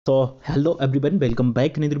So hello everyone, welcome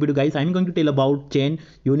back in another video guys. I'm going to tell about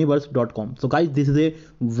chainuniverse.com. So guys, this is a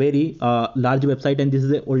very large website and this is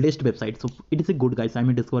the oldest website. So it is a good guys, I'm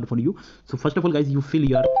going to discover for you. So first of all guys, you fill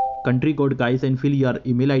your country code guys and fill your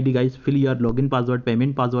email ID guys, fill your login password,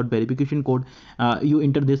 payment password, verification code. You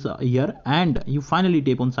enter this here and you finally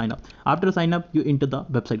tap on sign up. After sign up, you enter the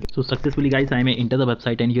website. So successfully guys, I may enter the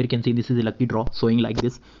website and here you can see this is a lucky draw showing like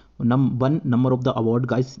this. One number of the award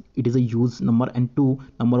guys, it is a use number, and two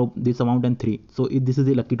number of this amount, and three. So this is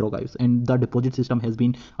a lucky draw guys, and the deposit system has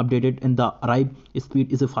been updated and the arrive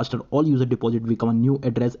speed is a faster. All user deposit become a new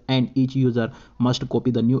address and each user must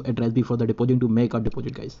copy the new address before the deposit to make a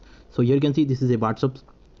deposit guys. So here you can see this is a WhatsApp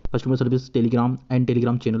customer service, Telegram and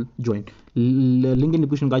Telegram channel. Join link in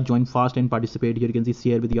description guys. Join fast and participate. Here you can see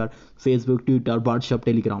share with your Facebook, Twitter, WhatsApp,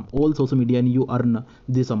 Telegram, all social media, and you earn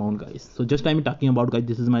this amount guys. So just I'm talking about guys,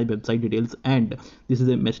 this is my website details and this is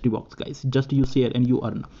a mystery box guys. Just you share and you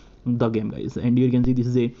earn the game guys. And here you can see this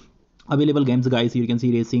is a available games guys. Here you can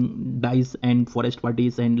see racing, dice and forest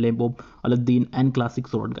parties and Lambo, Aladdin and classic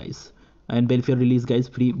sword guys, and welfare release guys,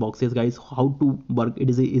 free boxes guys. How to work, it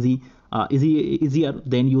is a easier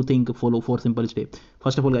than you think. Follow 4 simple steps.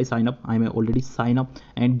 First of all guys, sign up. I'm already sign up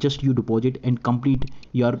and just you deposit and complete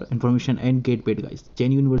your information and get paid guys.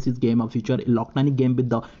 Chain University's game of future electronic game with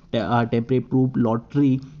the temporary proof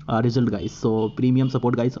lottery result guys. So premium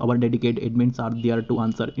support guys, our dedicated admins are there to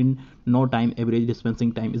answer in no time. Average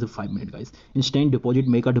dispensing time is a 5 minute guys. Instant deposit,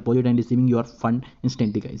 make a deposit and receiving your fund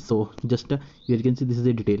instantly guys. So just here you can see this is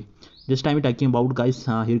a detail. Just I'm talking about guys,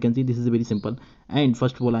 here you can see this is very simple. And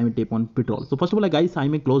first of all I may tap on petrol. So first of all guys, I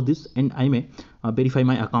may close this and I may verify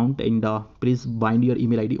my account and please bind your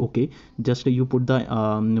email ID. Okay, just you put the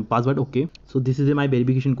password. Okay, so this is my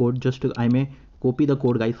verification code. Just I may copy the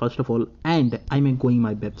code guys first of all, and I'm going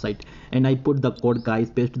my website and I put the code guys,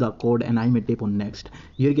 paste the code and I may tap on next.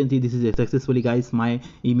 Here you can see this is a successfully guys, my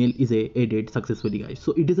email is a added successfully guys.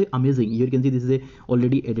 So it is a amazing. Here you can see this is a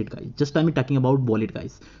already added guys. Just I'm talking about wallet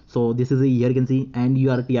guys. So this is a, here you can see, and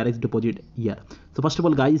your TRX deposit here. So first of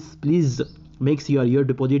all guys, please make sure your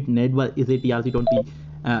deposit network is a TRC20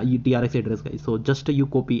 TRX address guys. So just you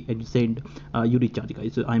copy and send, you recharge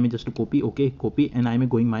guys. So I may just copy. Okay, copy, and I may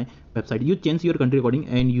going my website. You change your country according,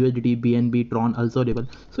 and USDT, BNB, Tron also available.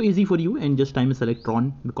 So easy for you, and just time select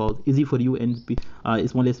Tron because easy for you and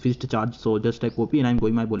smallest fixed charge. So just I copy and I'm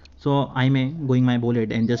going my wallet. So I may going my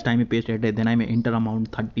wallet and just I may paste it, then I may enter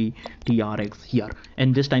amount 30 TRX here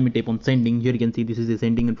and just I may tap on sending. Here you can see this is the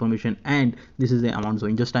sending information and this is the amount.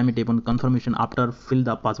 So just I may tap on confirmation after fill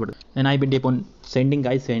the password, and I will tap on sending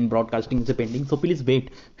guys, and broadcasting is pending. So please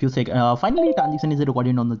wait few seconds. Finally transaction is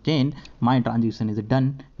recorded on the chain. My transaction is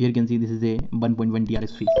done. Here you can see this is a 1.1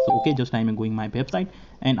 TRX fee. So okay, just I am going my website,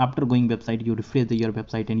 and after going website you refresh your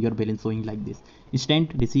website and your balance showing like this.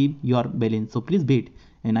 Instant receive your balance. So please wait,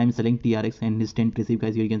 and I'm selling TRX and instant receive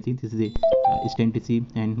guys. Here you can see this is a instant receive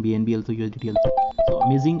and BNB also, USDT also. So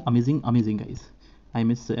amazing guys.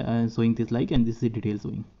 I'm showing this like, and this is the detail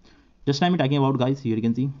showing. Just I'm talking about guys. Here you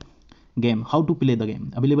can see game, how to play the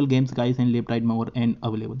game, available games guys, and left right more and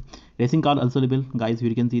available racing car also available guys. Here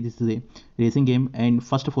you can see this is a racing game, and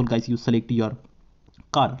first of all guys, you select your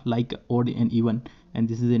car like odd and even, and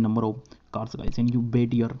this is a number of cars guys, and you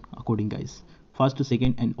bet your according guys, first,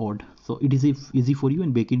 second and odd. So it is easy for you,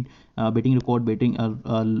 and betting record, betting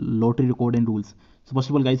lottery record and rules. So first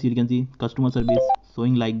of all guys, here you can see customer service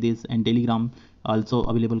showing like this, and Telegram also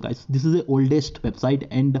available guys. This is the oldest website,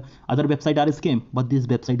 and other website are a scam, but this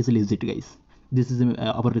website is legit guys. This is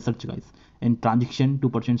our research guys. And transaction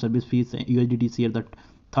 2% service fees, USDT share, that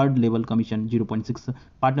third level commission 0.6,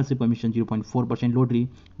 partnership commission 0.4%, lottery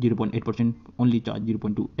 0.8%, only charge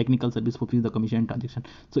 0.2, technical service for fees, the commission and transaction.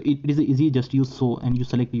 So it is easy. Just you show and you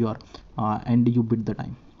select your and you bid the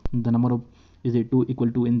time. The number of is a 2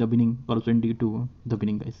 equal to in the winning corresponding to the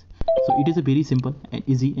winning guys. So it is a very simple and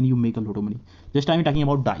easy, and you make a lot of money. Just I'm talking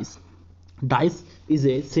about dice. Dice is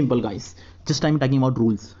a simple guys. Just I'm talking about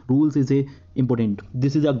rules. Rules is a important.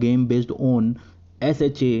 This is a game based on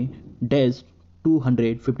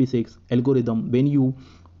SHA-256 algorithm. When you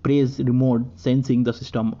press remote sensing, the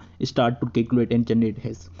system start to calculate and generate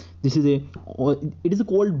hash. This is a, it is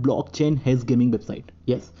called blockchain hash gaming website.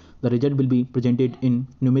 Yes, the result will be presented in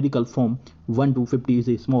numerical form. 1 to 50 is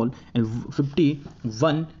a small, and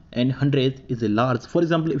 51 and 100 is a large. For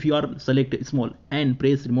example, if you are select small and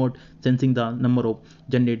press remote sensing, the number of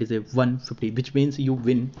generate is a 150, which means you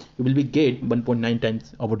win. You will be get 1.9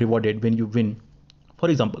 times of rewarded when you win. For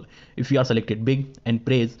example, if you are selected big and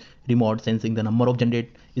press remote sensing, the number of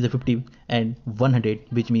generate is a 50 and 100,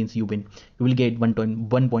 which means you win. You will get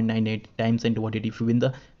 1.98 times and what it if you win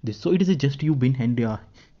the this. So it is a just you win, and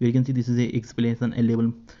you can see this is a explanation. And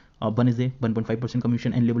level 1 is a 1.5%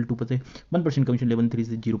 commission, and level 2 is a 1% commission, level 3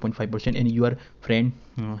 is a 0.5%, and your friend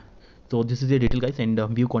so this is a detail guys. And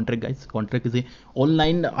view contract guys. Contract is a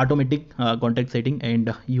online automatic contract setting,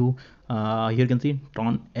 and you here you can see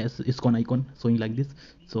Tron as icon showing like this.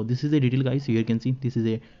 So this is a detail guys. Here you can see this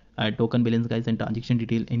is a token balance guys and transaction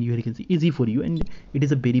detail, and here you can see easy for you, and it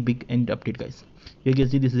is a very big and update guys. Here you can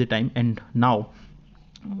see this is the time, and now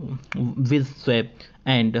with swap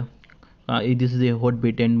and this is a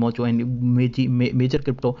hotbit and mocho and major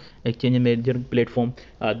crypto exchange and major platform.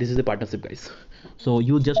 This is a partnership guys. So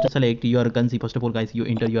you just select your currency. First of all guys, you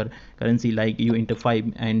enter your currency, like you enter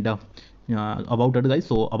 5, and about it guys.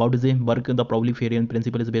 So about is a work, the probably variant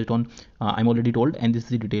principle is based on I'm already told, and this is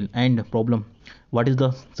the detail. And problem, what is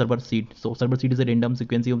the server seed? So server seed is a random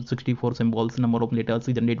sequence of 64 symbols, number of letters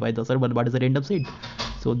generated by the server. What is a random seed?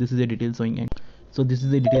 So this is a detail showing. And so this is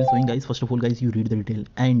the detail showing guys. First of all guys, you read the detail,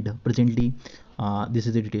 and presently this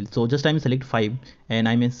is the detail. So just I may select 5, and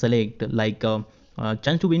I may select like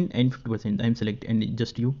chance to win and 50%. I'm select, and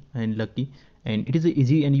just you and lucky, and it is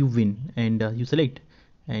easy, and you win. And you select,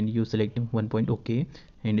 and you select 1 point, okay,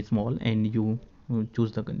 and it's small, and you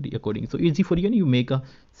choose the country according. So easy for you, and you make a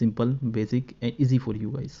simple, basic, and easy for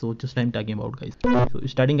you guys. So just I'm talking about guys. So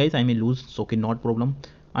starting guys, I may lose, so okay, not problem.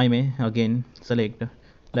 I may again select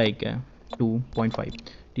like 2.5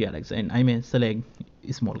 TRX, and I may select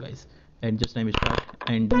small guys, and just I may start,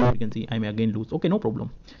 and you can see I may again lose, okay, no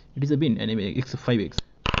problem. It is a win, and I may x 5x,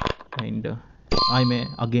 and I may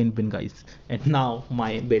again win guys. And now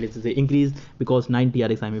my balance is increased because 9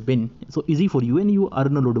 TRX I may win. So easy for you, and you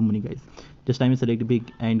earn a lot of money guys. Just I may select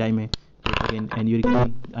big, and I may again, and you can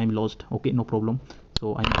see I'm lost, okay, no problem.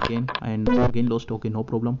 So I'm again, and again lost, okay, no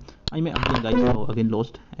problem. I may again guys, so again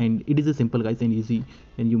lost, and it is a simple guys and easy,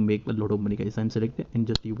 and you make a lot of money guys. I'm selected, and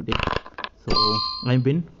just you take. So I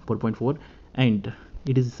win 4.4, and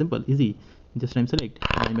it is simple, easy. Just I'm select,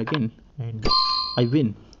 and I'm again, and I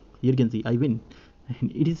win. Here you can see I win,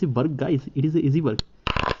 and it is a work guys. It is a easy work,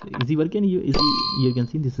 easy work, and you easy. Here you can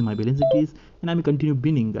see this is my balance increase, and I'm continue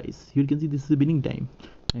winning guys. Here you can see this is the winning time,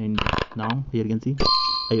 and now here you can see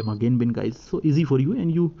I am again win guys. So easy for you,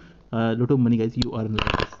 and you lot of money guys you earn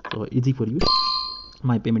like this. So easy for you.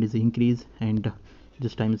 My payment is increase, and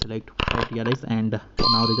just time select 5 TRX, and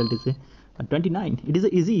now result is a 29. It is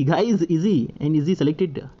a easy guys, easy and easy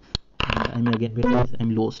selected, and I'm again win guys.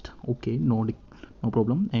 I'm lost, okay, no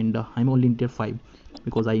problem, and I'm only in tier 5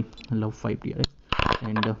 because I love 5 TRX,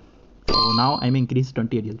 and so now I'm increased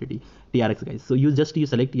 28 USDT TRX guys. So you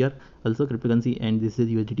select here also cryptocurrency, and this is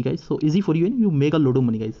USDT guys. So easy for you, and you make a lot of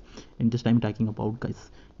money guys. And just I'm talking about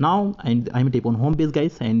guys now, and I'm tap on home page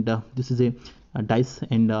guys, and this is a dice,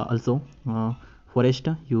 and also forest.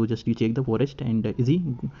 You check the forest, and easy,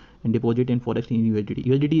 and deposit and forest in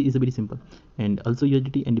USDT is very simple, and also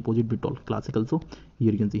USDT and deposit withdrawal classic also.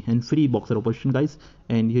 Here you can see, and free boxer option guys,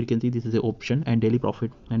 and here you can see this is a option, and daily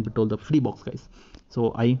profit and withdrawal the free box guys.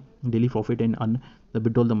 So I daily profit and earn the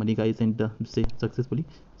withdrawal the money guys, and say successfully.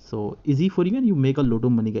 So easy for you, and you make a lot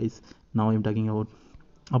of money guys. Now I'm talking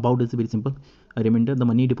about is very simple. A reminder, the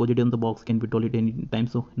money deposited on the box can withdraw it any time,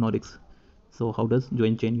 so no risk. So how does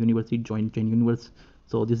join chain university, join chain universe?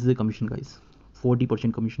 So this is a commission guys,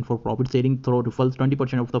 40% commission for profit sharing through referrals,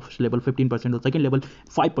 20% of the first level, 15% of the second level,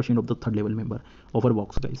 5% of the third level member over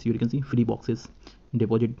box guys. Here you can see free boxes,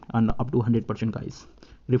 deposit and up to 100% guys.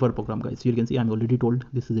 Refer program guys. Here you can see I'm already told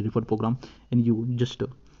this is a refer program, and you just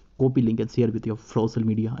copy link and share with your social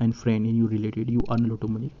media and friend, and you related, you earn a lot of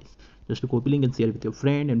money guys. Just copy link and share with your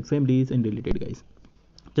friend and families and related guys.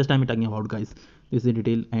 Just I'm talking about guys, this is a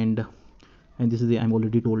detail, and this is I'm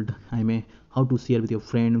already told I may how to share with your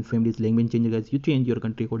friend and family's language changer guys. You change your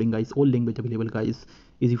country coding guys, all language available guys,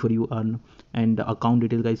 easy for you earn. And account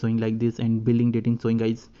details guys showing like this, and billing dating showing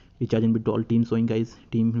guys, recharge and withdrawal team showing guys,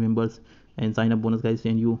 team members, and sign up bonus guys,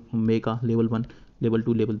 and you make a level 1, level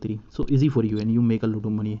 2, level 3. So easy for you, and you make a lot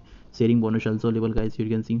of money. Sharing bonus also level guys. Here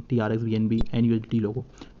you can see TRX, BNB, and USDT logo.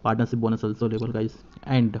 Partnership bonus also level guys,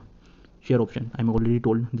 and share option I'm already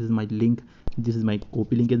told. This is my link, this is my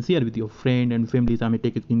copy link, and share with your friend and families. I may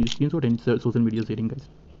take a screenshot and social media sharing guys.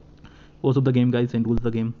 Course of the game guys, and rules of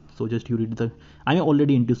the game. So just you read the I'm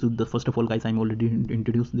already introduced the first of all guys, I'm already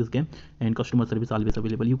introduced this game, and customer service always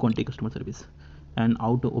available. You contact customer service, and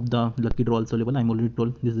out of the lucky draw also available. I'm already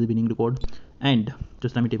told this is the winning record. And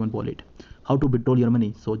just I'm tap on wallet, how to withdraw your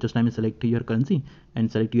money. So just I may select your currency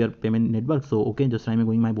and select your payment network. So okay, just I may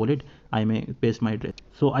going my wallet, I may paste my address.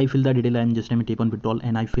 So I fill the detail, and just I may tap on withdrawal,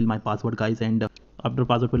 and I fill my password guys, and after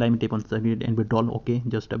password fill, I am tap on submit and withdrawal. Okay,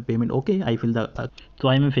 just a payment. Okay, I fill the so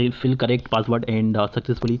I am fill correct password and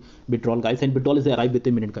successfully withdrawal, guys. And withdrawal is arrived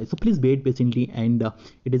within a minute, guys. So please wait patiently, and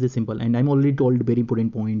it is a simple. And I'm already told very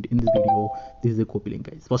important point in this video. This is a copy link,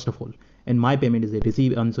 guys. First of all, and my payment is a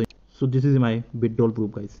receive. And so this is my withdrawal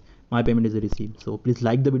proof, guys. My payment is a receipt. So please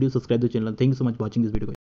like the video, subscribe the channel. Thank you so much for watching this video, guys.